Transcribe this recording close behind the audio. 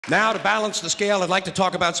Now, to balance the scale, I'd like to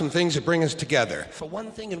talk about some things that bring us together. For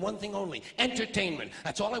one thing and one thing only, entertainment.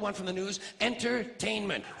 That's all I want from the news,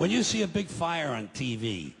 entertainment. When you see a big fire on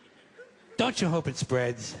TV, don't you hope it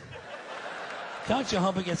spreads? Don't you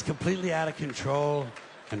hope it gets completely out of control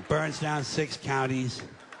and burns down 6 counties?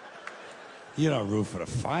 You don't root for the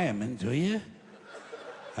firemen, do you?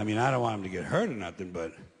 I mean, I don't want them to get hurt or nothing,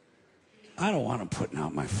 but I don't want them putting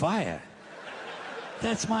out my fire.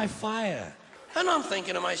 That's my fire. And I'm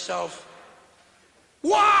thinking to myself,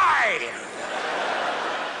 why?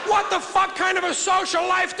 What the fuck kind of a social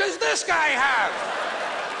life does this guy have?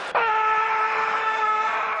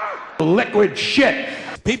 Liquid shit.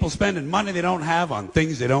 People spending money they don't have on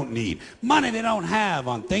things they don't need. Money they don't have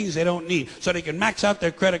on things they don't need. So they can max out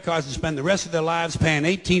their credit cards and spend the rest of their lives paying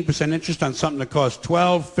 18% interest on something that costs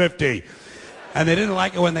 $12.50. And they didn't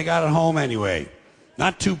like it when they got it home anyway.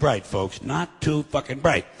 Not too bright, folks. Not too fucking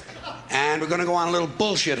bright. And we're going to go on a little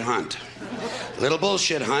bullshit hunt. Little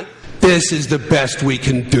bullshit hunt. This is the best we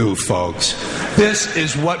can do, folks. This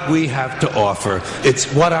is what we have to offer. It's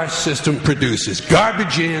what our system produces.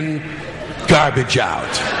 Garbage in, garbage out.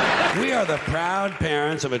 We are the proud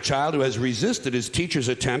parents of a child who has resisted his teacher's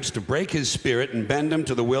attempts to break his spirit and bend him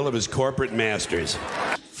to the will of his corporate masters.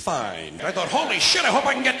 Fine. I thought, holy shit, I hope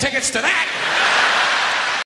I can get tickets to that.